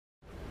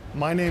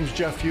My name's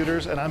Jeff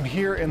Feuders, and I'm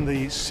here in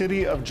the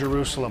city of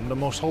Jerusalem, the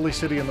most holy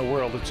city in the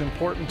world. It's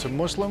important to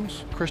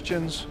Muslims,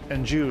 Christians,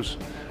 and Jews.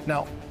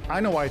 Now,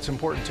 I know why it's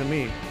important to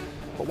me,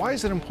 but why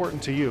is it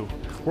important to you?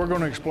 We're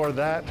going to explore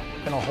that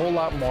and a whole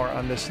lot more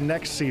on this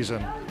next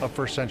season of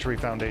First Century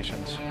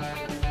Foundations.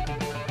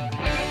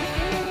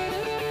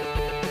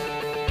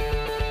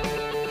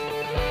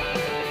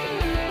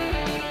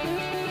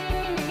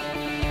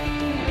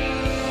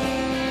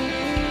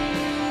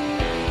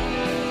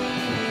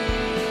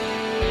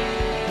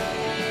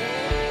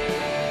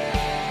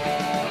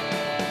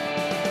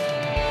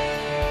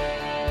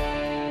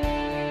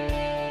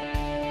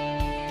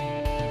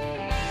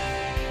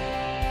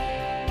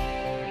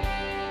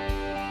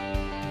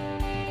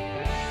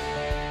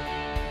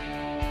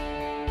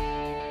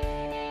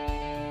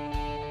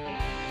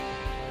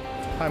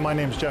 Hi, my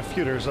name's Jeff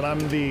Feuders, and I'm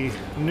the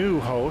new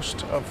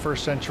host of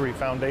First Century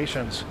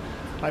Foundations.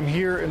 I'm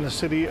here in the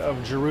city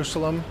of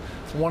Jerusalem,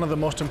 one of the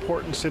most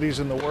important cities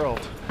in the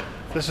world.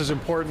 This is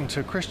important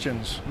to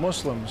Christians,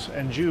 Muslims,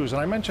 and Jews.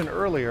 And I mentioned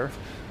earlier,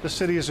 the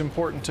city is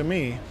important to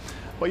me,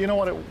 but you know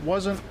what? It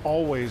wasn't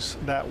always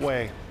that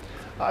way.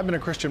 I've been a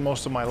Christian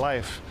most of my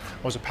life.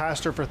 I was a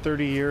pastor for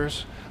 30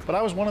 years, but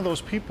I was one of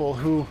those people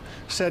who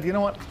said, you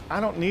know what,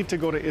 I don't need to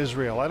go to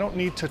Israel. I don't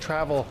need to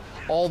travel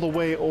all the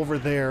way over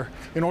there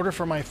in order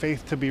for my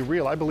faith to be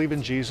real. I believe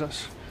in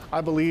Jesus. I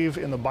believe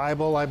in the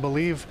Bible. I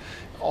believe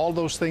all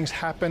those things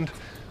happened.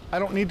 I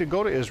don't need to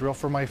go to Israel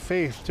for my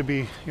faith to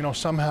be,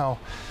 somehow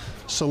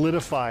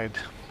solidified.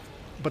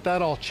 But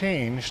that all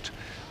changed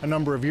a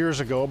number of years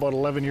ago, about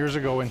 11 years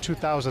ago in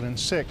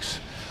 2006,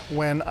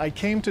 when I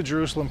came to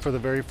Jerusalem for the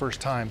very first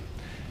time,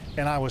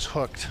 and I was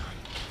hooked.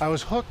 I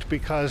was hooked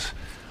because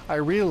I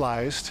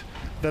realized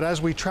that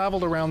as we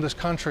traveled around this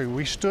country,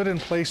 we stood in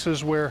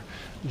places where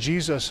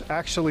Jesus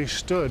actually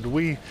stood.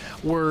 We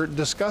were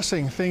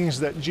discussing things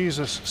that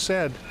Jesus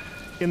said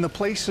in the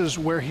places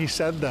where he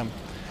said them.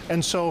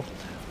 And so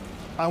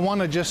I want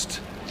to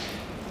just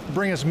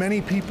bring as many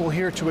people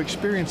here to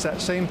experience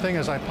that same thing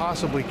as I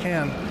possibly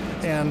can.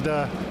 And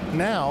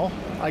now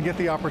I get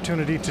the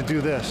opportunity to do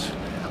this.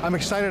 I'm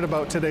excited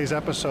about today's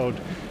episode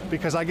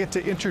because I get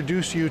to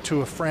introduce you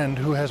to a friend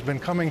who has been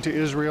coming to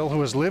Israel,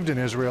 who has lived in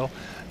Israel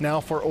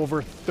now for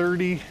over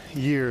 30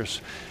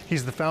 years.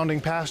 He's the founding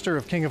pastor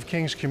of King of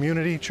Kings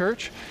Community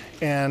Church,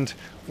 and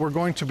we're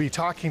going to be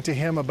talking to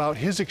him about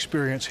his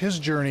experience, his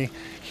journey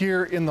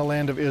here in the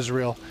land of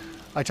Israel.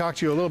 I talked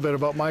to you a little bit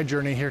about my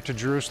journey here to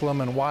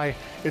Jerusalem and why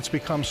it's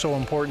become so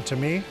important to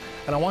me,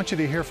 and I want you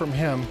to hear from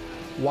him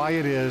why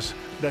it is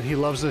that he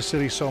loves this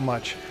city so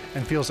much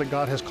and feels that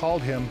God has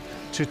called him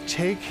to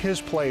take his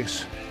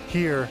place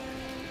here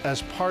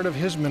as part of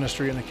his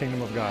ministry in the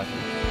kingdom of God.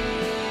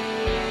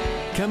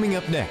 Coming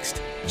up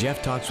next,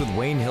 Jeff talks with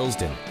Wayne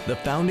Hilsden, the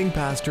founding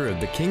pastor of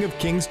the King of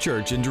Kings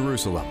Church in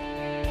Jerusalem.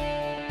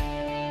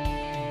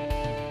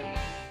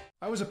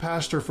 I was a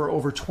pastor for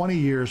over 20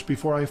 years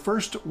before I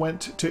first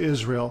went to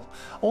Israel,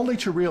 only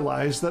to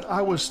realize that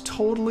I was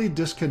totally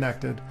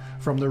disconnected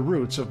from the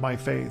roots of my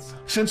faith.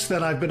 Since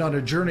then, I've been on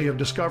a journey of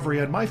discovery,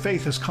 and my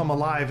faith has come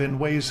alive in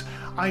ways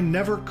I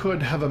never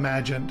could have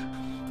imagined.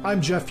 I'm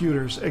Jeff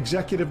Feuders,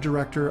 Executive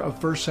Director of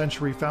First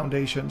Century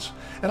Foundations,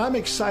 and I'm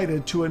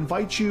excited to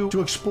invite you to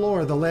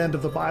explore the land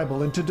of the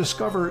Bible and to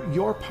discover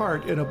your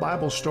part in a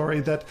Bible story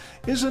that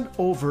isn't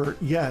over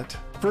yet.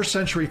 First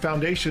Century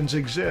Foundations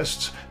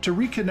exists to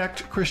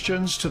reconnect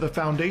Christians to the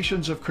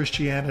foundations of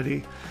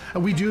Christianity.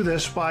 And we do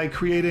this by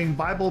creating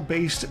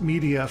Bible-based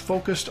media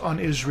focused on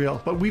Israel.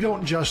 But we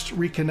don't just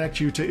reconnect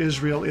you to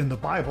Israel in the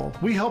Bible.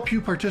 We help you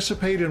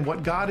participate in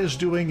what God is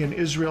doing in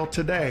Israel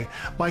today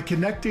by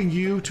connecting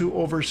you to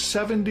over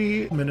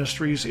 70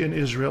 ministries in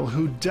Israel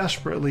who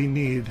desperately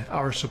need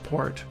our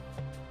support.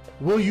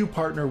 Will you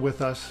partner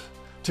with us?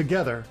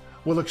 Together,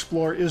 we'll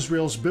explore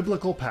Israel's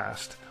biblical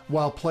past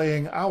while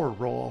playing our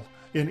role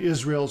in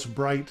Israel's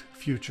bright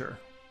future.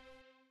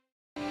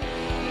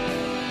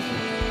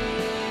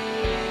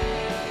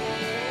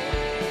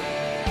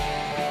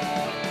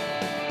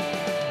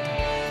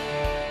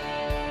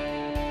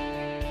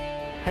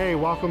 Hey,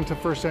 welcome to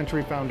First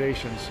Century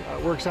Foundations.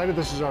 We're excited.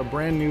 This is our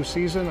brand new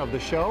season of the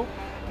show,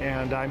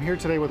 and I'm here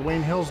today with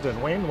Wayne Hilsden.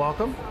 Wayne,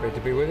 welcome. Great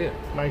to be with you.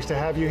 Nice to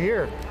have you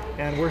here.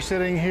 And we're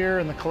sitting here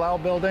in the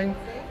Kalal building.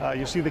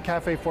 You see the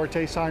Cafe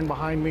Forte sign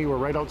behind me. We're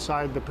right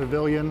outside the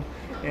pavilion.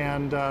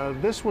 And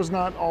this was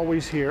not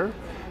always here.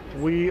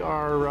 We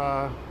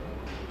are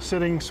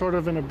sitting sort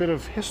of in a bit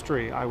of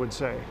history, I would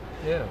say.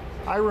 Yeah.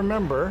 I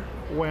remember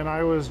when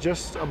I was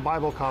just a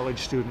Bible college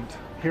student,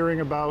 hearing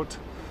about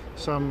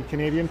some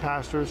Canadian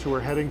pastors who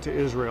were heading to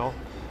Israel.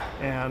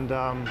 And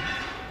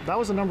that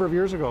was a number of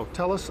years ago.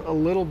 Tell us a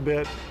little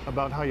bit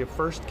about how you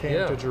first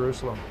came to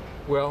Jerusalem.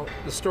 Well,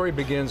 the story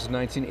begins in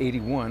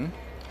 1981.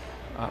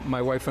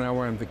 My wife and I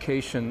were on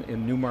vacation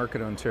in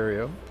Newmarket,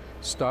 Ontario,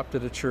 stopped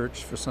at a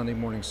church for Sunday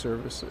morning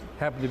service. It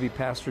happened to be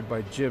pastored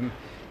by Jim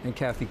and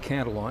Kathy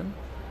Cantelon,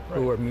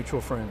 who are mutual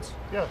friends.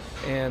 Yes.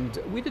 And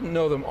we didn't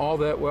know them all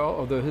that well,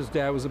 although his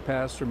dad was a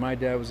pastor, my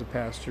dad was a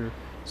pastor,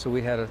 so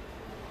we had a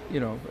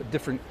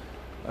different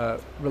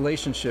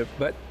relationship.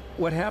 But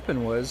what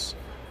happened was,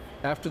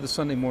 after the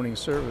Sunday morning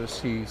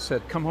service, he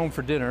said, "Come home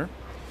for dinner."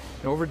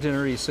 And over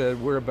dinner, he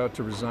said, "We're about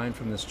to resign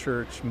from this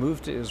church,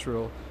 move to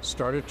Israel,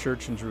 start a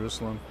church in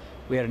Jerusalem."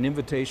 We had an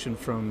invitation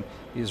from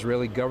the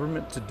Israeli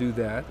government to do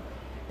that.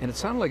 And it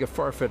sounded like a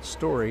far-fetched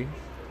story.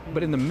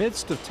 But in the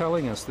midst of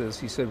telling us this,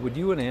 he said, "Would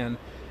you and Ann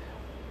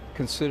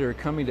consider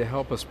coming to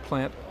help us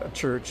plant a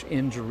church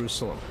in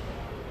Jerusalem?"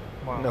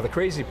 Wow. Now, the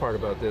crazy part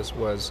about this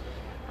was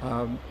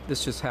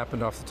this just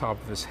happened off the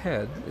top of his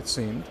head, it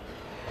seemed.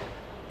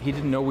 He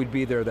didn't know we'd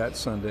be there that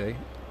Sunday.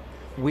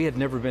 We had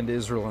never been to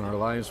Israel in our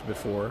lives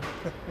before.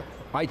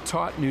 I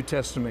taught New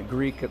Testament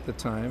Greek at the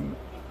time.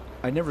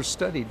 I never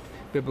studied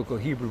biblical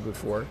Hebrew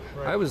before.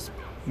 Right. I was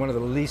one of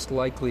the least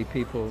likely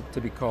people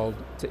to be called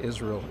to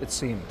Israel, it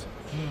seemed.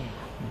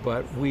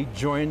 But we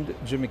joined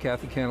Jim and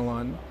Kathy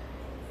Canelon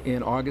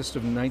in August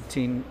of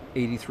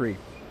 1983.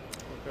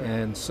 Okay.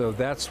 And so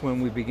that's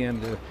when we began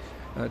to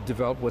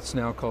develop what's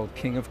now called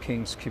King of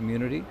Kings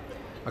Community,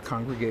 a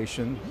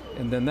congregation.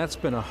 And then that's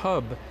been a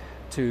hub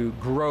to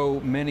grow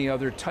many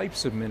other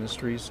types of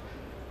ministries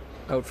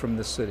out from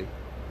the city.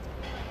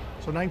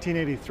 So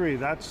 1983,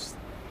 that's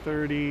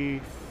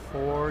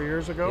 34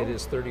 years ago? It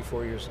is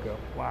 34 years ago.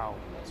 Wow.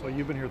 So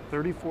you've been here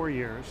 34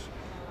 years,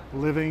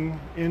 living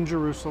in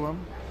Jerusalem,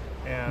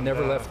 and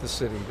Never left the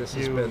city. This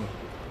has you been the place.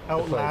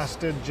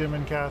 outlasted Jim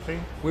and Kathy.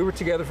 We were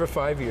together for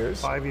 5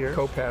 years. 5 years.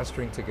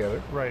 Co-pastoring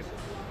together. Right.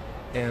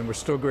 And we're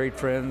still great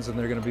friends, and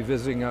they're going to be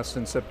visiting us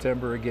in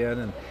September again.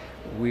 And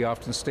we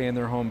often stay in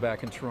their home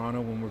back in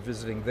Toronto when we're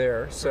visiting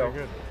there. So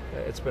Very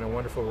good. It's been a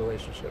wonderful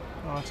relationship.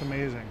 Oh, that's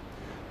amazing.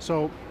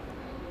 So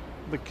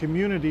the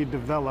community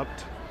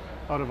developed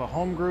out of a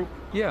home group.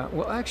 Yeah,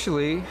 well,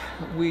 actually,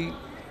 we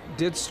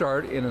did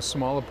start in a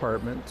small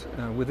apartment.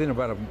 Within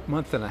about a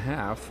month and a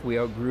half, we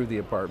outgrew the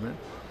apartment,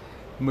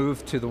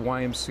 moved to the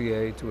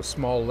YMCA, to a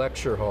small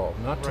lecture hall,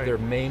 not to Right. their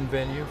main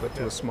venue, but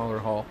to Yeah. a smaller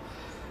hall.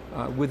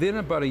 Within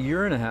about a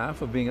year and a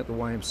half of being at the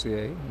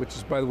YMCA, which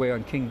is, by the way,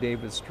 on King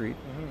David Street,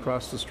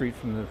 across the street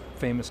from the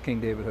famous King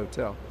David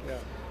Hotel, Yeah.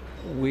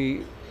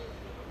 we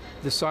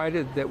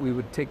decided that we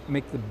would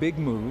make the big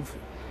move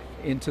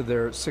into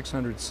their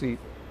 600-seat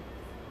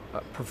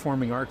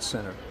performing arts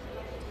center.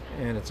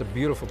 And it's a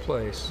beautiful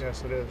place.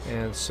 Yes, it is.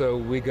 And so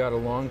we got a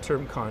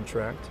long-term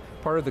contract.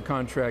 Part of the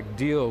contract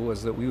deal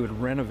was that we would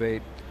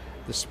renovate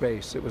the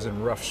space. It was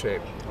in rough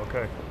shape.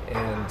 Okay.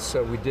 And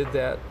so we did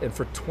that, and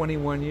for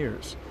 21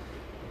 years,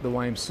 the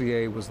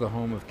YMCA was the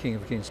home of King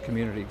of Kings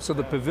Community. So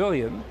the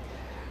pavilion,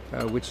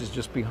 which is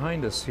just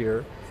behind us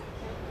here,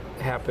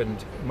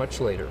 happened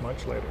much later.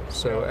 Much later.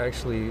 So Yeah.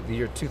 actually, the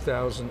year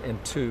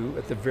 2002,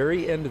 at the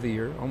very end of the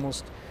year,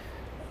 almost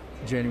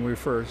January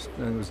 1st,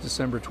 and it was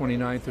December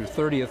 29th or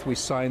 30th, we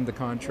signed the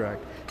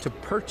contract to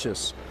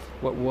purchase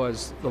what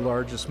was the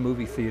largest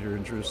movie theater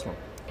in Jerusalem.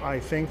 I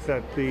think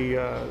that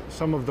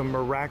some of the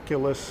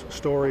miraculous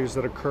stories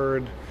that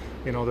occurred,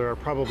 there are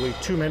probably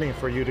too many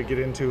for you to get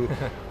into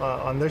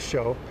on this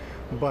show,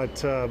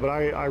 but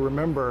I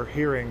remember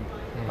hearing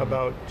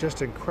about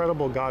just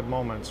incredible God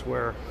moments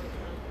where,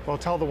 well,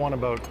 tell the one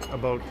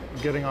about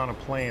getting on a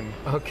plane.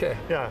 Okay.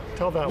 Yeah,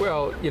 tell that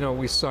one. Well,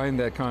 we signed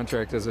that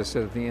contract, as I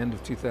said, at the end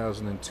of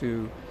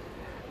 2002,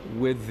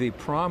 with the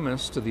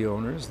promise to the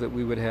owners that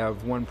we would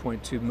have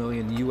 $1.2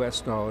 million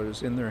US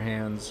in their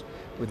hands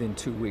within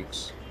 2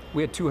 weeks.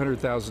 We had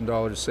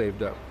 $200,000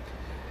 saved up.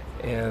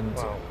 And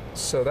Wow.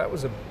 so that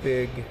was a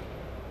big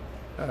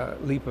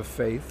leap of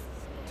faith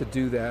to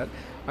do that.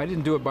 I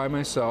didn't do it by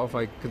myself.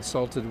 I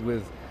consulted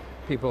with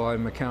people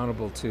I'm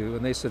accountable to,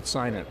 and they said,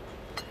 sign it.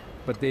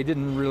 But they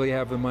didn't really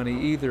have the money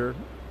either,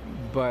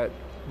 but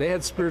they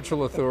had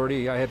spiritual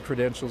authority. I had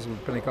credentials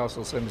with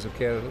Pentecostal Assemblies of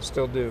Canada,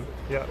 still do.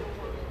 Yeah.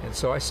 And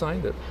so I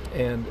signed it.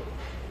 And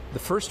the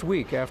first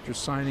week after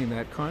signing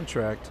that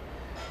contract,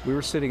 we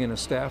were sitting in a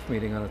staff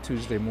meeting on a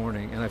Tuesday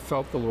morning, and I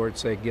felt the Lord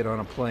say, get on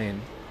a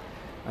plane.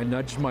 I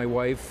nudged my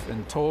wife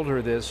and told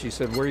her this. She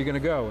said, where are you going to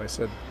go? I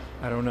said,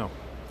 I don't know.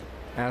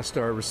 Asked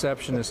our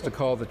receptionist to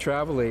call the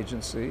travel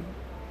agency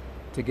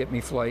to get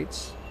me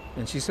flights.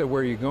 And she said,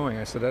 where are you going?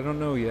 I said, I don't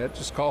know yet.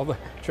 Just call the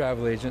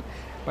travel agent.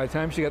 By the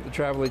time she got the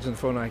travel agent on the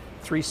phone,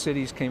 3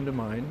 cities came to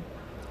mind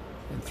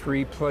and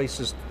 3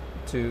 places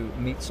to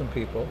meet some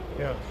people.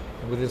 Yeah.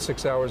 And within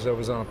 6 hours, I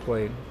was on a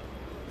plane.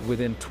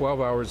 Within 12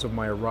 hours of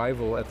my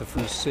arrival at the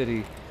first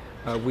city,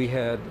 we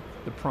had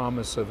the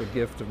promise of a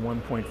gift of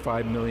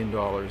 $1.5 million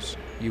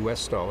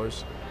US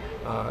dollars.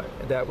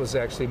 That was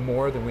actually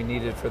more than we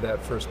needed for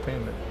that first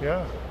payment.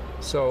 Yeah.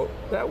 So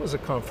that was a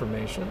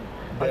confirmation.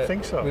 I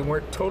think so. We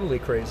weren't totally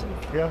crazy.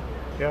 Yeah.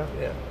 Yeah.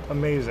 Yeah.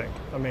 Amazing.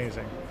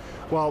 Amazing.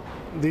 Well,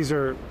 these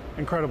are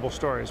incredible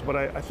stories, but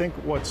I think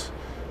what's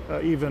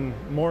even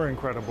more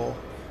incredible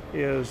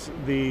is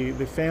the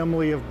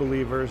family of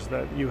believers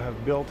that you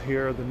have built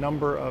here, the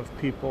number of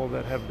people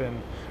that have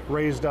been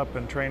raised up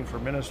and trained for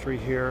ministry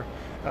here,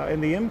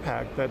 and the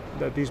impact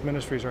that these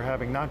ministries are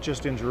having, not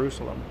just in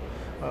Jerusalem,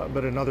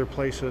 but in other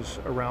places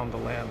around the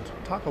land.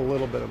 Talk a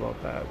little bit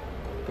about that.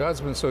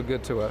 God's been so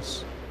good to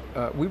us.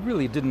 We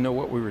really didn't know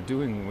what we were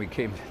doing when we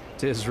came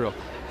to Israel.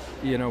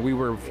 You know, we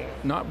were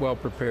not well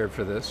prepared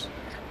for this,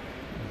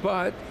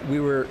 but we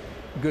were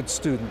good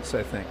students,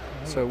 I think.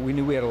 So we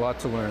knew we had a lot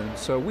to learn.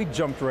 So we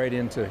jumped right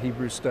into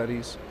Hebrew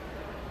studies.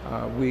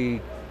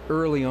 We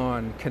early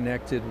on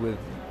connected with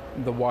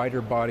the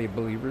wider body of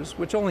believers,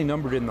 which only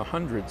numbered in the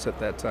hundreds at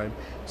that time.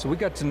 So we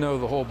got to know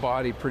the whole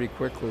body pretty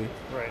quickly.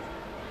 Right.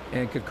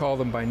 And could call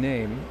them by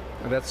name.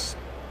 That's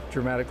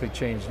dramatically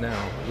changed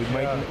now.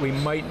 We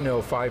might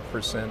know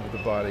 5% of the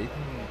body.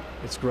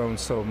 It's grown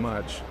so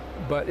much.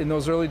 But in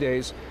those early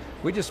days,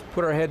 we just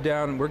put our head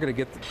down and we're going to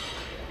get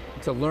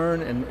to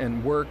learn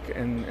and work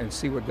and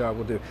see what God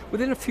will do.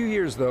 Within a few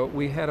years, though,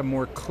 we had a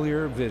more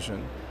clear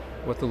vision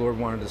what the Lord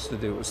wanted us to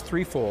do. It was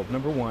threefold.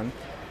 Number one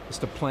is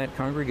to plant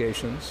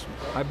congregations.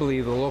 I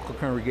believe the local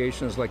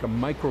congregation is like a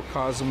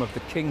microcosm of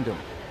the kingdom.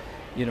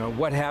 You know,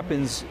 what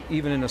happens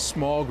even in a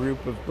small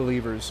group of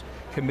believers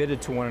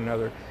committed to one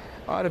another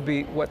ought to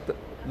be what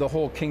the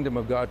whole kingdom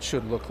of God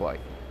should look like,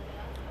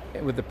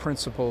 with the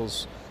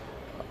principles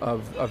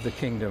of the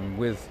kingdom,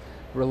 with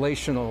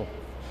relational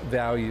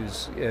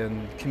values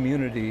and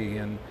community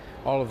and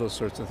all of those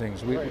sorts of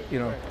things.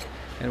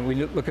 And we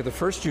look at the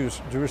first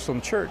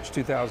Jerusalem church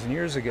 2,000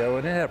 years ago,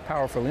 and it had a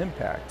powerful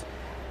impact,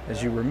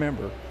 as you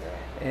remember.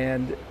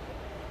 And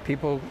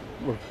people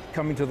were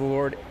coming to the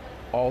Lord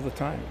all the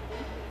time.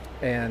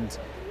 And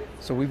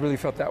so we really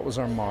felt that was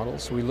our model.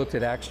 So we looked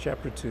at Acts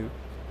chapter 2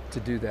 to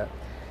do that.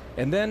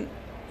 And then,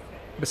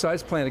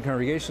 besides planting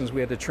congregations, we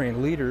had to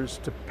train leaders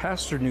to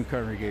pastor new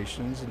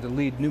congregations and to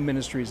lead new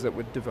ministries that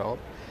would develop.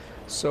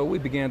 So we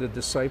began to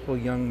disciple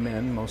young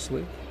men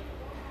mostly,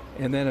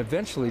 and then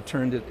eventually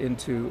turned it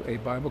into a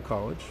Bible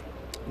college,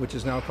 which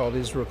is now called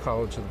Israel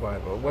College of the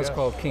Bible. It was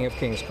called King of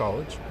Kings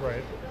College.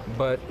 Right.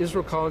 But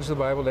Israel College of the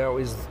Bible now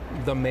is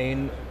the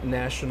main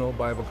national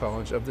Bible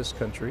college of this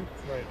country.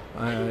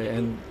 Right.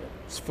 And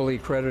it's fully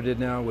accredited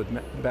now with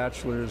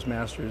bachelor's,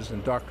 master's,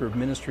 and doctor of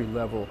ministry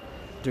level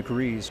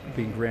degrees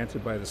being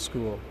granted by the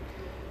school.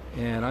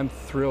 And I'm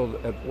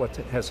thrilled at what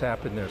has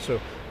happened there. So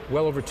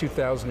well over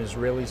 2,000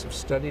 Israelis have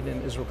studied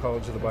in Israel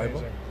College of the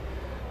Bible.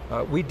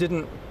 We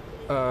didn't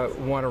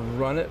want to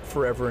run it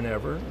forever and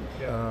ever.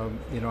 Yeah.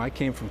 I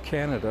came from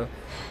Canada.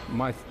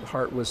 My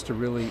heart was to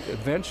really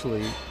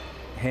eventually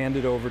hand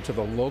it over to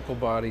the local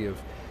body of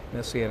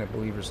Messianic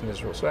believers in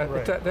Israel. So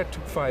that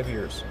took 5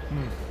 years.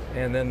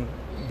 And then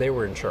they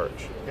were in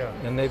charge. Yeah.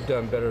 And they've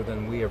done better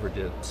than we ever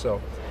did.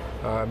 So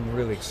I'm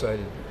really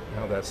excited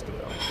how that's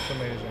developed. It's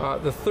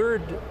amazing. The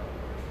third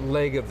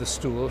leg of the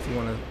stool, if you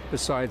want to,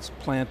 besides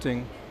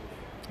planting,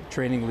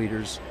 training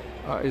leaders,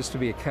 is to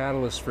be a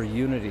catalyst for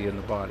unity in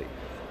the body.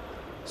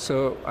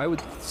 So I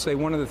would say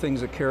one of the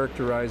things that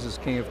characterizes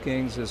King of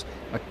Kings is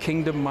a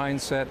kingdom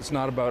mindset. It's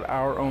not about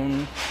our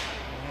own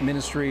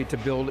ministry to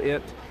build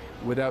it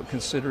without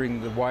considering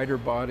the wider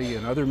body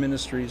and other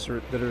ministries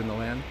that are in the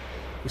land.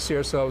 We see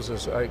ourselves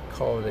as, I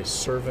call it, a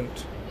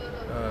servant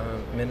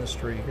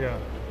ministry,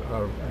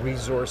 a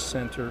resource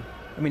center.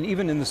 I mean,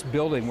 even in this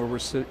building where we're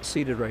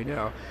seated right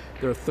now,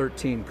 there are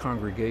 13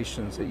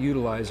 congregations that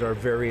utilize our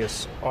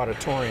various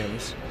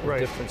auditoriums of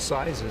different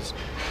sizes.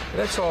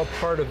 That's all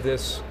part of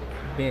this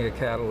being a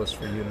catalyst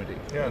for unity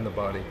in the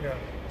body. Yeah.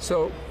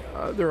 So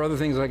there are other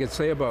things I could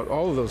say about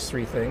all of those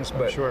three things,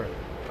 but sure.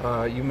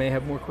 You may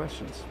have more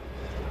questions.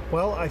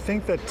 Well, I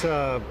think that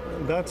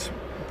that's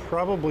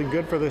probably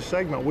good for this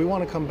segment. We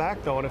want to come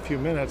back though in a few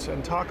minutes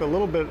and talk a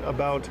little bit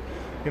about,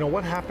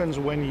 what happens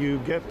when you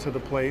get to the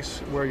place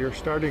where you're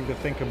starting to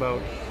think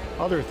about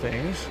other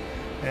things,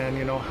 and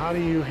how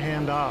do you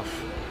hand off?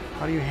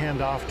 How do you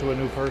hand off to a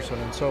new person?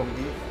 And so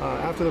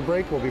after the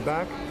break, we'll be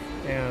back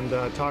and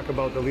talk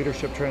about the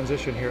leadership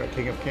transition here at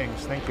King of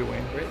Kings. Thank you,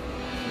 Wayne. Great.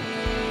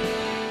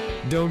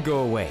 Don't go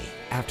away.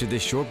 After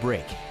this short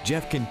break,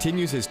 Jeff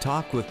continues his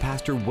talk with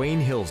Pastor Wayne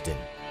Hilsden.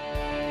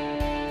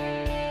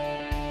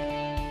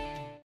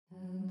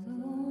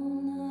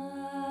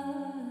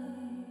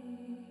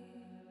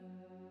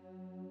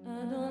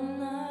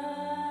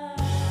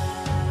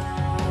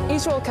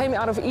 Israel came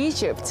out of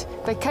Egypt.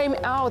 They came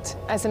out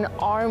as an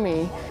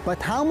army.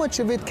 But how much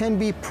of it can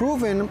be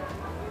proven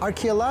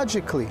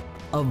archaeologically?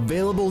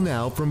 Available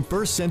now from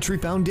First Century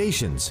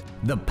Foundations,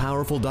 the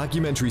powerful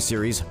documentary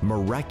series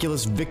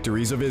Miraculous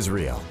Victories of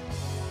Israel.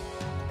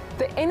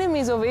 The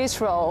enemies of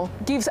Israel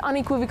gives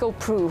unequivocal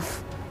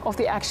proof of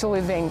the actual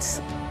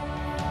events.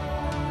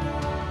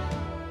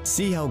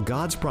 See how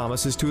God's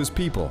promises to His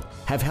people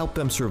have helped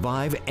them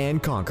survive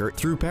and conquer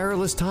through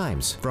perilous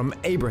times from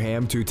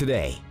Abraham to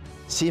today.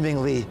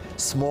 Seemingly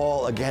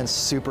small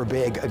against super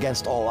big,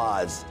 against all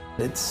odds.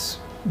 It's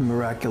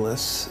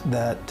miraculous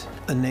that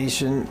a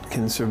nation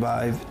can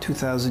survive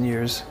 2,000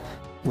 years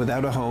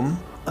without a home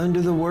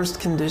under the worst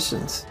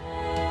conditions.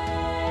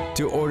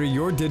 To order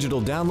your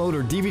digital download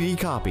or DVD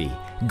copy,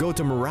 go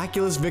to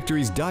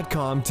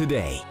miraculousvictories.com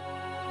today.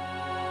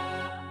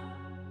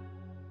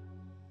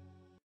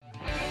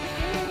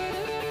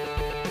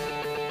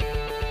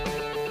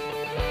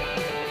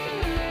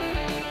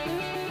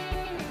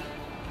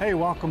 Hey,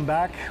 welcome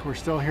back. We're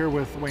still here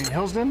with Wayne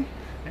Hilsden.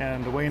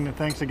 And Wayne,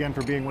 thanks again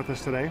for being with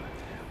us today.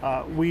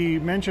 We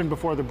mentioned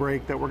before the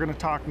break that we're going to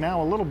talk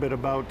now a little bit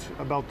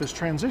about this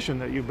transition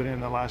that you've been in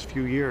the last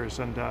few years.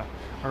 And I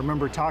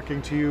remember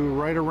talking to you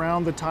right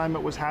around the time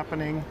it was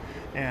happening.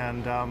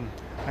 And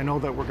I know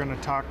that we're going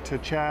to talk to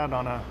Chad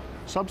on a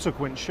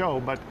subsequent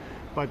show.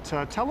 But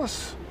tell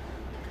us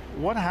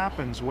what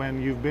happens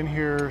when you've been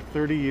here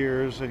 30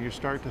 years and you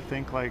start to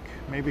think like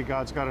maybe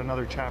God's got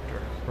another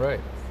chapter. Right.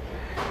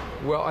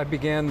 Well, I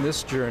began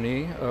this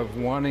journey of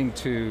wanting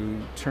to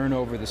turn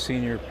over the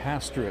senior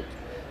pastorate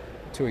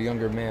to a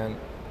younger man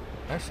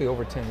actually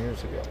over 10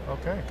 years ago.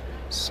 Okay.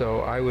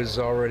 So I was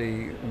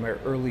already in my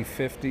early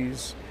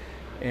 50s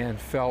and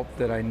felt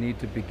that I need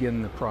to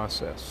begin the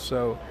process.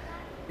 So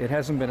it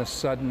hasn't been a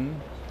sudden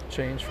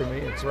change for me,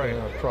 it's been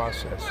a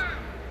process.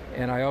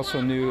 And I also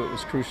knew it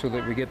was crucial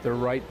that we get the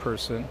right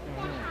person.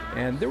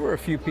 And there were a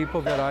few people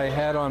that I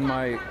had on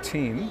my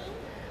team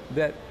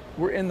that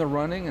were in the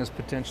running as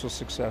potential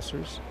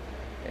successors.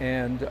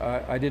 And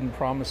I didn't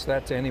promise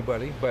that to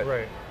anybody,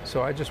 but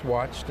so I just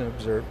watched and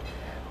observed.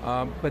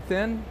 But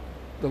then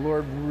the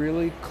Lord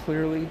really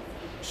clearly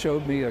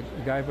showed me a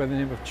guy by the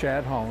name of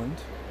Chad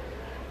Holland,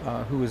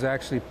 who was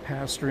actually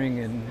pastoring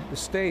in the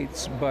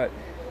States, but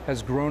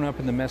has grown up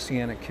in the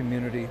Messianic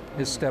community.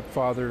 His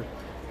stepfather,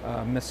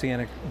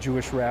 Messianic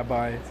Jewish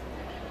rabbi.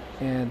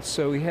 And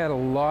so he had a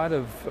lot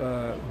of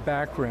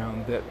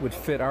background that would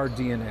fit our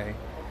DNA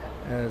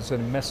as a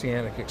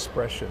Messianic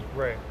expression.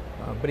 Right.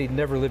 But he'd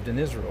never lived in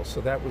Israel,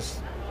 so that was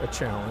a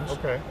challenge.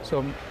 Okay.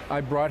 So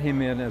I brought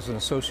him in as an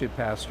associate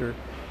pastor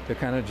to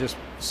kind of just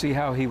see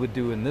how he would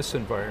do in this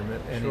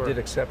environment, and he did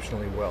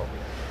exceptionally well.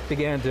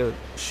 Began to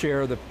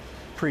share the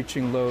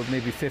preaching load,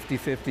 maybe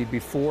 50-50,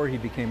 before he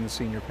became the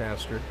senior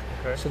pastor.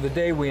 Okay. So the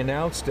day we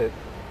announced it,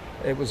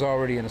 it was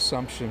already an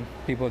assumption.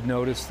 People had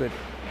noticed that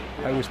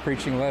I was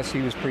preaching less,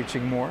 he was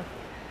preaching more.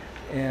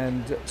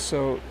 And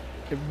so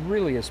it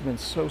really has been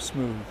so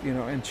smooth, you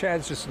know, and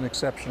Chad's just an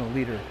exceptional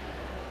leader.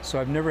 So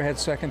I've never had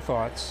second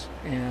thoughts,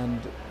 and,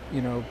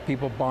 you know,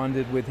 people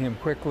bonded with him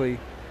quickly.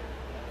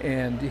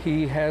 And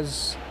he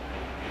has,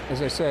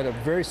 as I said, a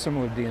very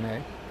similar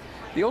DNA.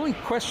 The only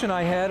question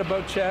I had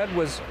about Chad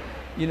was,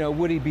 you know,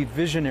 would he be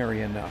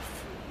visionary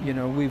enough? You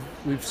know,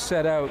 we've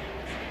set out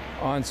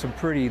on some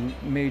pretty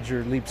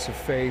major leaps of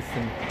faith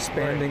and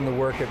expanding the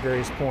work at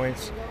various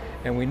points,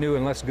 and we knew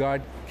unless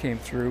God came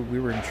through, we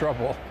were in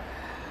trouble,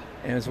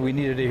 and so we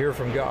needed to hear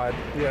from God.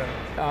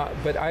 Yeah.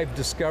 But I've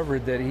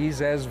discovered that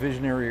he's as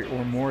visionary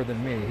or more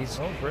than me.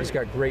 He's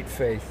got great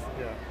faith.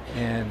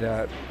 Yeah.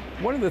 And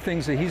one of the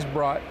things that he's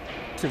brought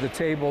to the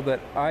table that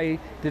I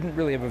didn't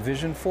really have a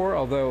vision for,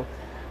 although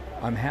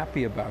I'm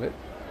happy about it,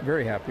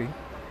 very happy,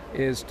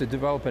 is to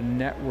develop a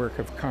network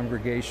of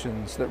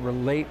congregations that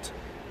relate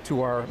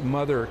to our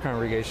mother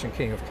congregation,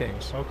 King of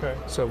Kings. Okay.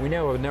 So we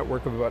now have a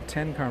network of about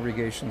 10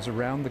 congregations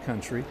around the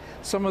country.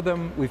 Some of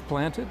them we've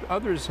planted,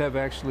 others have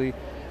actually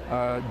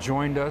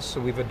joined us,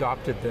 so we've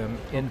adopted them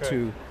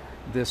into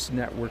this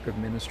network of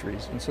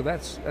ministries. And so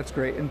that's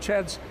great. And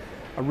Chad's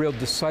a real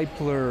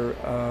discipler,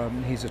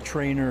 he's a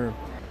trainer.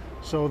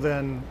 So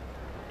then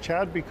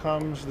Chad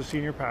becomes the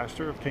senior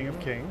pastor of King of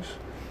Kings.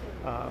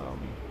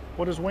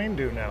 What does Wayne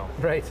do now?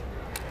 Right.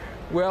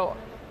 Well,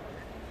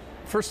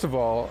 first of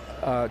all,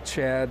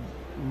 Chad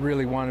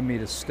really wanted me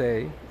to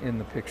stay in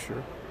the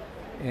picture,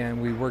 and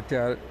we worked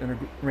out an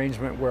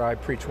arrangement where I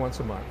preach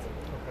once a month.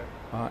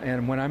 Okay.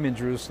 And when I'm in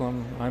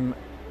Jerusalem, I'm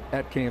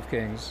at King of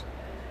Kings,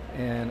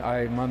 and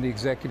I'm on the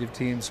executive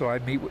team, so I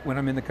meet, when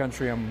I'm in the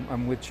country,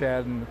 I'm with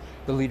Chad and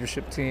the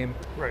leadership team.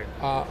 Right.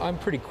 I'm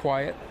pretty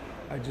quiet.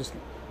 I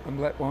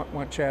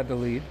want Chad to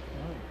lead,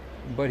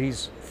 but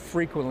he's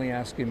frequently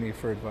asking me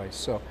for advice.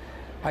 So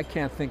I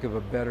can't think of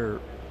a better,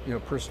 you know,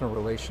 personal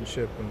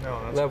relationship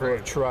and level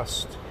of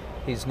trust.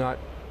 He's not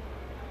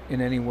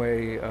in any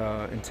way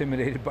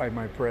intimidated by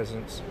my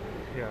presence.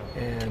 Yeah.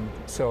 And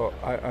so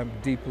I'm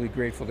deeply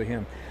grateful to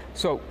him.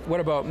 So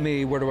what about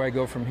me? Where do I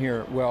go from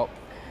here? Well,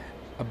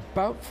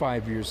 about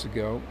 5 years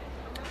ago,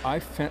 I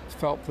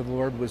felt the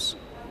Lord was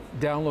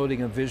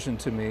downloading a vision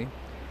to me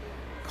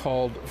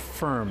called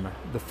FIRM,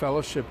 the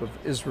Fellowship of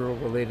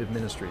Israel-Related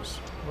Ministries.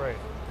 Right.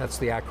 That's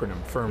the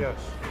acronym, FIRM. Yes.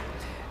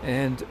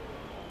 And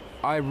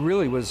I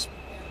really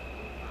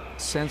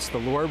sensed the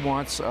Lord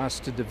wants us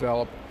to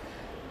develop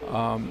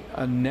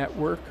a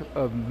network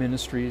of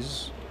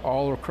ministries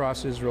all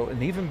across Israel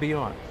and even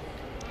beyond.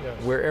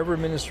 Yes. Wherever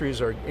ministries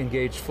are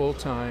engaged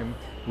full-time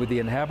with the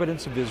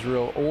inhabitants of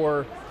Israel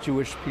or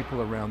Jewish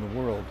people around the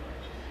world.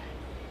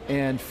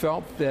 And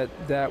felt that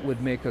that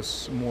would make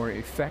us more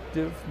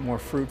effective, more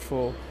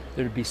fruitful,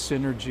 there'd be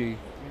synergy,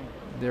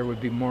 there would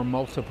be more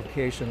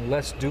multiplication,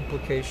 less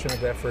duplication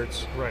of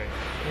efforts.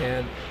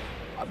 Right.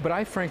 But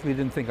I frankly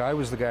didn't think I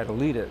was the guy to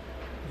lead it.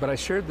 But I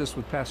shared this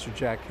with Pastor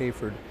Jack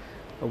Hayford,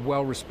 a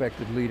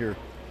well-respected leader,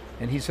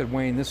 and he said,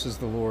 Wayne, this is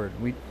the Lord.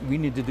 We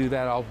need to do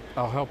that.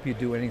 I'll help you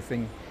do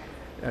anything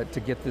to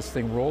get this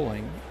thing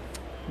rolling.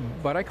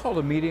 But I called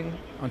a meeting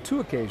on 2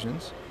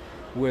 occasions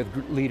with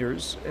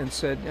leaders and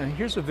said,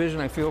 here's a vision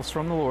I feel is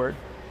from the Lord,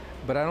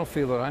 but I don't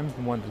feel that I'm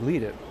the one to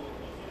lead it.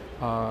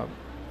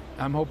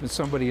 I'm hoping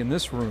somebody in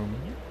this room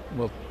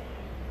will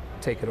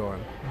take it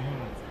on.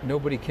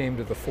 Nobody came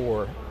to the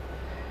fore.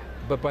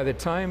 But by the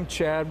time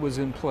Chad was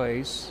in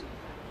place,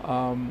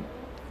 the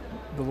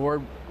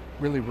Lord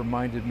really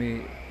reminded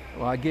me,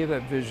 well, I gave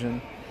that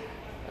vision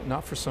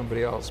not for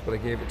somebody else, but I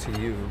gave it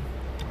to you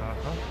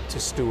to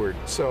steward.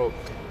 So,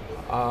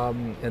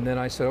 and then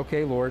I said,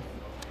 okay, Lord.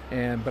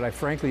 But I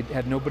frankly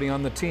had nobody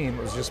on the team.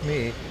 It was just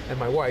me and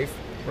my wife.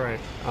 Right.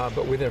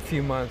 But within a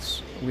few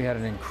months, we had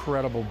an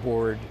incredible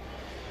board.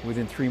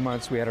 Within 3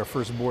 months, we had our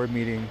first board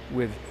meeting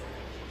with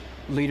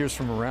leaders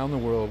from around the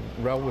world,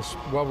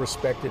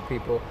 well-respected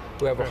people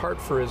who have a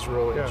heart for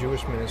Israel and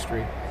Jewish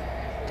ministry.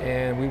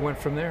 And we went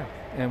from there.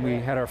 And we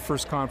had our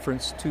first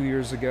conference 2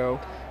 years ago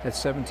at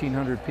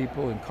 1,700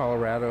 people in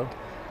Colorado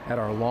at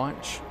our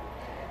launch.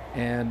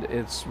 And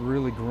it's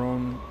really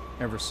grown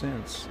ever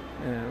since.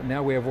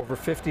 Now we have over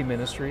 50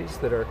 ministries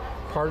that are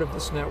part of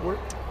this network.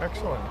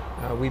 Excellent.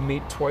 We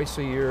meet twice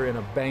a year in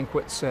a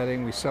banquet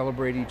setting. We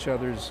celebrate each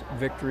other's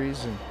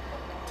victories and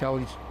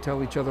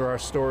tell each other our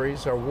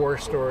stories, our war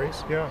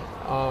stories. Yeah.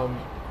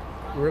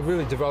 We're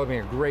really developing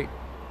a great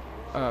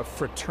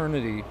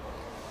fraternity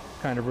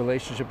kind of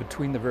relationship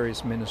between the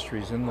various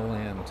ministries in the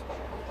land.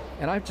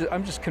 And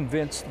I'm just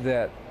convinced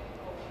that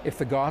if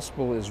the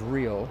gospel is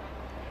real,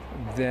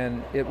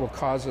 then it will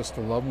cause us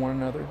to love one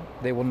another.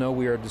 They will know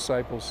we are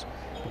disciples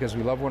because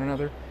we love one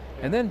another.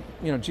 And then,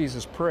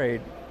 Jesus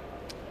prayed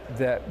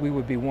that we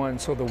would be one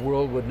so the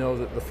world would know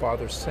that the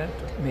Father sent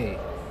me.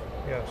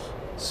 Yes.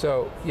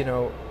 So,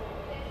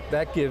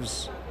 that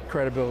gives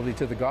credibility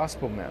to the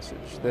gospel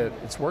message, that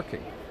it's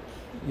working,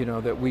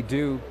 that we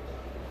do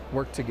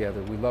work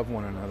together, we love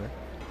one another.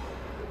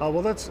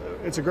 Well,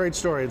 it's a great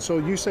story. And so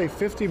you say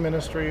 50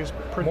 ministries,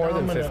 More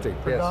than 50, yes.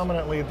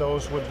 Predominantly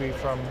those would be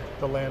from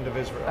the land of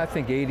Israel. I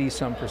think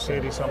 80-some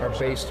percent are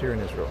based here in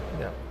Israel.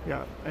 Yeah.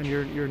 Yeah, and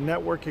you're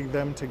networking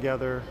them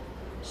together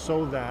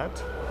so that?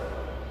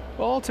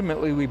 Well,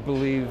 ultimately we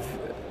believe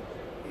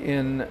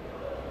in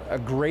a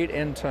great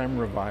end-time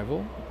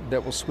revival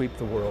that will sweep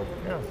the world.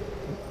 Yeah.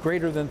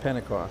 Greater than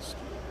Pentecost.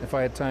 If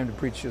I had time to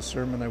preach a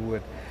sermon, I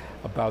would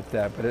about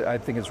that, but I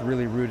think it's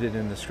really rooted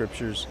in the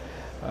scriptures.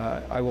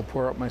 I will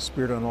pour out my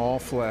spirit on all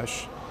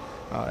flesh.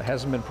 It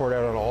hasn't been poured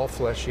out on all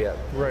flesh yet.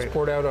 Right. It's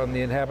poured out on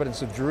the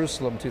inhabitants of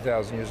Jerusalem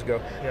 2,000 years ago,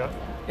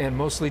 and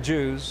mostly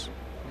Jews,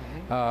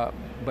 but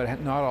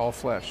not all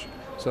flesh.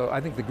 So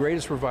I think the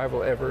greatest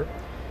revival ever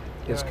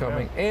is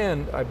coming,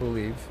 and I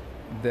believe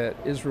that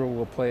Israel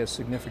will play a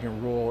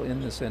significant role in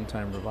this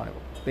end-time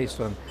revival, based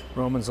on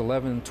Romans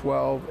 11,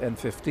 12, and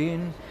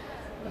 15,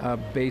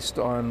 based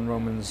on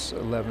Romans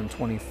 11,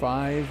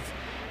 25,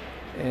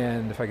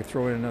 and if I could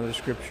throw in another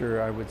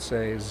scripture, I would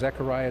say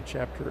Zechariah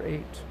chapter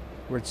 8,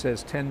 where it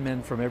says 10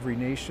 men from every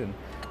nation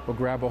will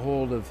grab a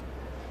hold of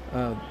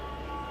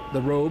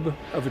the robe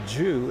of a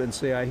Jew and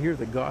say, I hear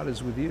that God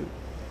is with you.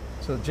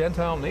 So the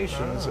Gentile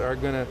nations are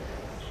going to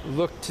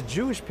look to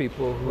Jewish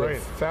people who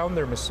have found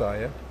their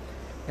Messiah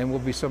and will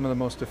be some of the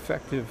most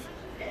effective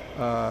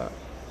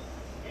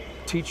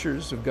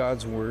teachers of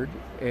God's word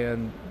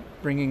and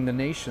bringing the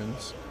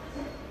nations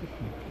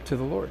to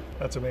the Lord.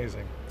 That's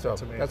amazing. So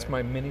that's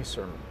my mini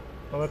sermon.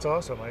 Well, that's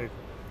awesome.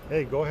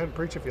 Hey, go ahead and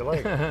preach if you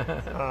like.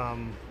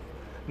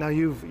 Now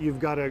you've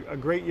got a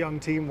great young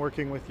team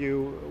working with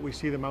you. We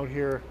see them out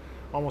here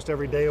almost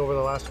every day over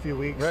the last few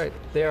weeks. Right.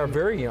 They are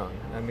very young.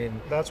 I mean,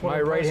 that's what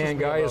my right-hand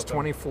guy is them.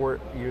 24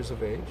 years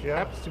of age. Yeah.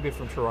 Happens to be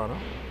from Toronto,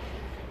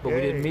 but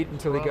we didn't meet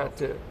until he got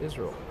to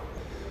Israel.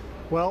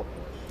 Well,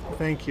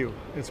 thank you.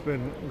 It's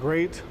been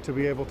great to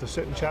be able to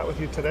sit and chat with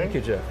you today. Thank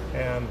you, Jeff.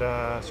 And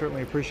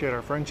certainly appreciate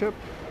our friendship,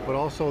 but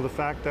also the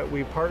fact that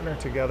we partner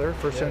together.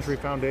 First Century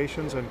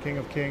Foundations and King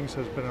of Kings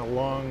has been a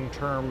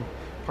long-term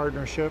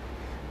partnership,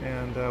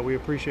 and we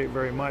appreciate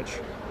very much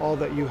all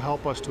that you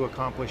help us to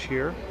accomplish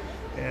here.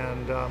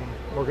 And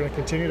we're going to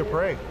continue to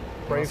pray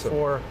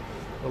for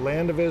the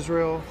land of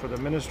Israel, for the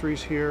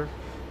ministries here,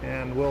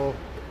 and we'll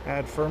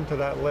add firm to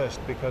that list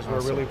because we're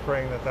really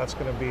praying that that's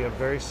going to be a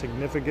very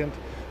significant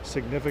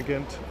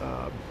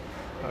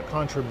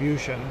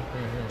contribution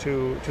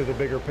to the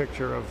bigger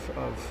picture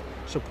of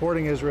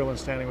supporting Israel and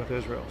standing with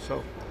Israel.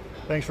 So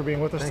thanks for being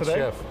with us today.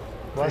 Jeff.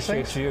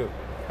 Blessings. Appreciate you.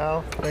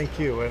 Al, thank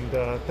you.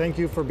 And thank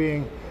you for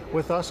being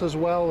with us as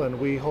well. And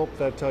we hope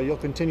that you'll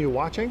continue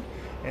watching.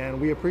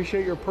 And we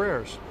appreciate your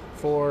prayers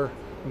for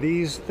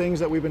these things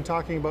that we've been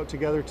talking about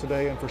together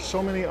today and for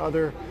so many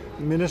other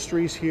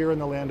ministries here in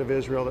the land of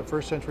Israel that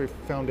First Century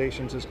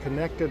Foundations is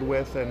connected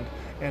with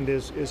and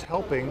is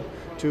helping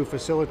to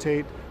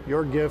facilitate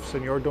your gifts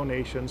and your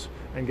donations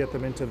and get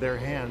them into their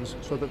hands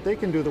so that they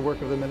can do the work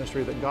of the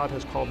ministry that God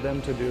has called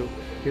them to do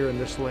here in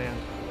this land.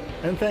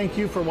 And thank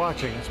you for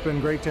watching. It's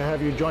been great to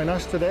have you join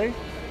us today,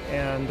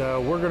 and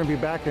we're going to be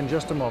back in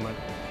just a moment.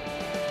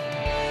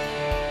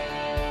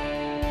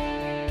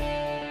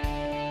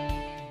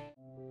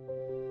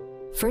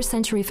 First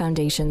Century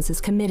Foundations is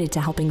committed to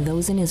helping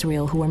those in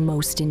Israel who are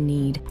most in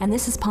need, and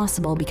this is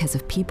possible because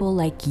of people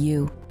like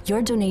you.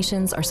 Your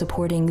donations are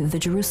supporting the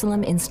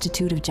Jerusalem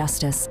Institute of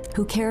Justice,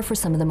 who care for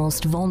some of the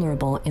most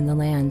vulnerable in the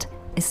land,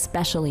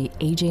 especially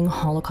aging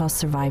Holocaust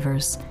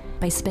survivors.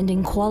 By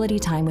spending quality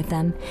time with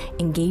them,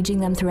 engaging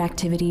them through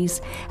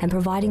activities, and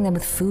providing them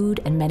with food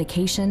and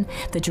medication,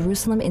 the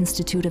Jerusalem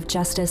Institute of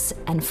Justice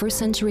and First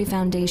Century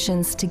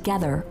Foundations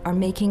together are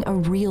making a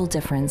real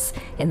difference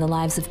in the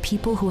lives of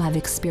people who have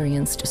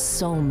experienced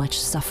so much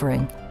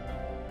suffering.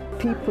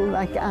 People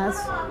like us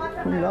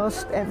who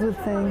lost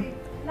everything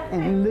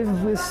and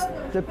live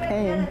with the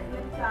pain,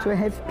 to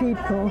have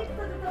people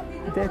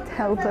that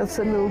help us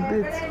a little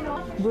bit,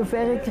 we're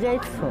very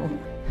grateful.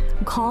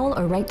 Call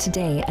or write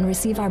today and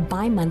receive our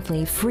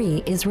bi-monthly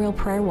free Israel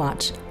Prayer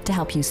Watch to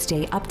help you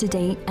stay up to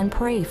date and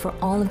pray for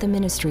all of the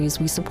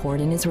ministries we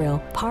support in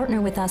Israel. Partner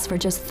with us for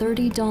just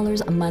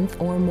 $30 a month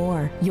or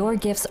more. Your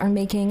gifts are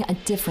making a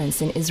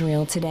difference in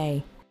Israel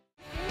today.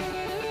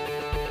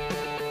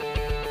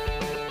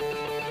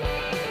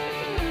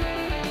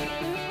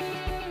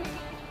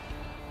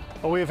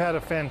 Well, we've had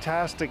a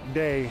fantastic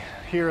day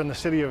here in the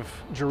city of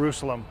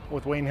Jerusalem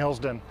with Wayne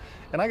Hilsden.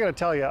 And I got to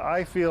tell you,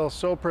 I feel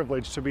so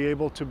privileged to be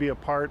able to be a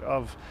part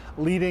of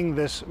leading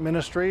this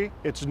ministry.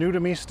 It's new to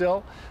me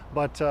still,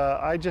 but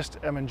I just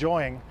am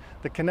enjoying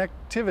the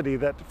connectivity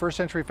that First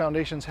Century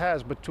Foundations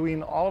has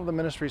between all of the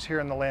ministries here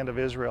in the land of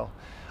Israel.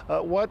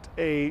 What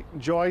a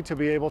joy to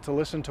be able to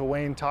listen to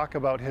Wayne talk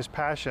about his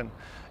passion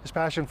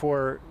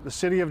for the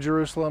city of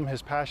Jerusalem,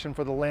 his passion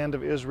for the land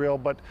of Israel,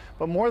 but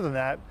more than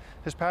that,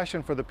 his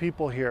passion for the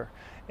people here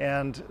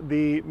and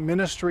the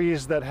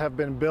ministries that have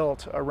been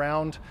built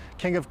around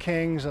King of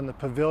Kings and the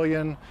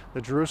Pavilion, the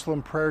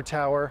Jerusalem Prayer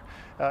Tower,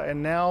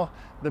 and now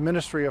the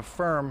ministry of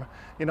Firm.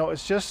 You know,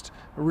 it's just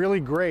really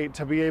great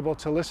to be able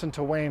to listen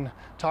to Wayne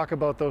talk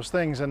about those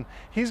things. And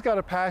he's got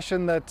a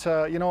passion that,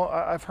 you know,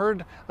 I've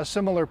heard a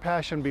similar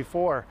passion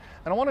before.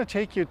 And I want to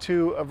take you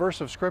to a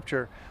verse of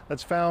scripture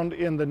that's found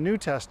in the New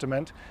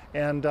Testament,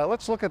 and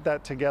let's look at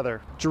that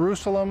together.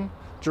 Jerusalem,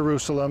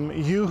 Jerusalem,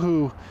 you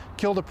who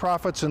kill the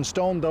prophets and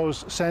stone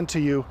those sent to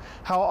you,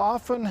 how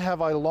often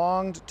have I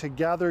longed to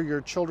gather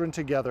your children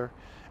together,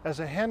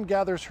 as a hen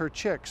gathers her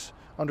chicks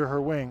under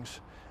her wings,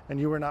 and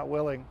you were not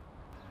willing.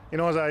 You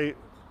know, as I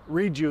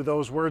read you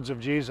those words of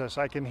Jesus,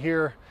 I can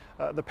hear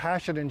the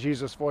passion in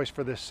Jesus' voice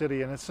for this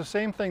city, and it's the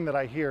same thing that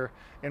I hear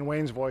in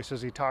Wayne's voice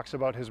as he talks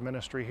about his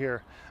ministry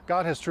here.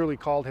 God has truly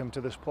called him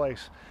to this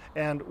place,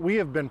 and we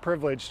have been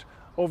privileged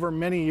over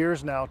many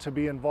years now to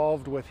be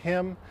involved with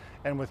him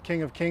and with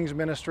King of Kings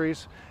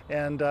Ministries.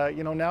 And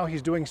you know, now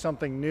he's doing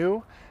something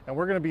new, and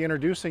we're going to be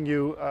introducing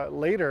you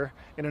later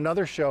in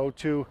another show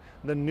to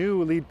the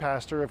new lead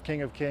pastor of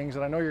King of Kings,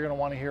 and I know you're going to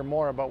want to hear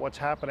more about what's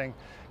happening.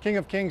 King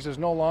of Kings is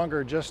no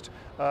longer just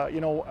you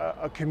know,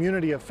 a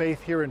community of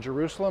faith here in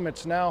Jerusalem.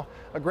 It's now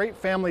a great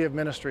family of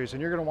ministries,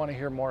 and you're going to want to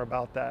hear more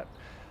about that.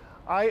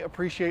 I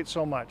appreciate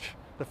so much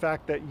the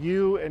fact that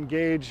you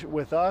engage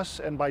with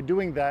us, and by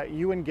doing that,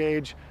 you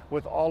engage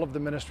with all of the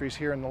ministries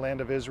here in the land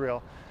of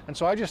Israel. And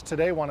so I just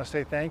today want to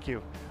say thank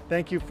you.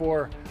 Thank you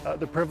for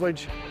the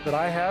privilege that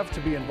I have to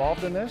be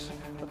involved in this,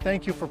 but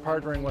thank you for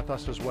partnering with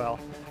us as well.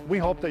 We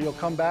hope that you'll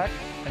come back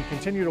and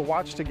continue to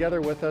watch together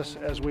with us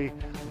as we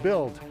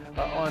build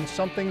on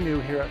something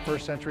new here at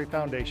First Century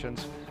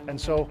Foundations.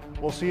 And so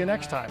we'll see you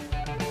next time.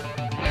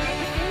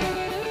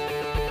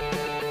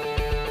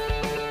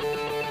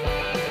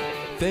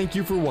 Thank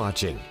you for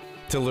watching.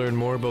 To learn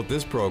more about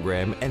this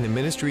program and the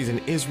ministries in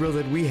Israel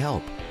that we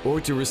help, or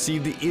to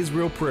receive the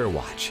Israel Prayer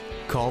Watch,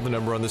 call the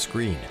number on the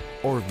screen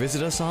or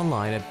visit us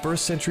online at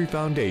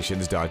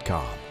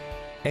firstcenturyfoundations.com.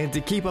 And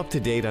to keep up to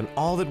date on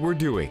all that we're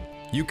doing,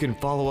 you can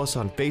follow us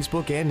on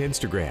Facebook and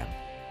Instagram.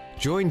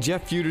 Join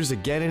Jeff Feuders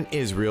again in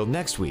Israel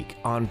next week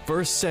on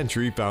First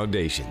Century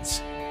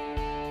Foundations.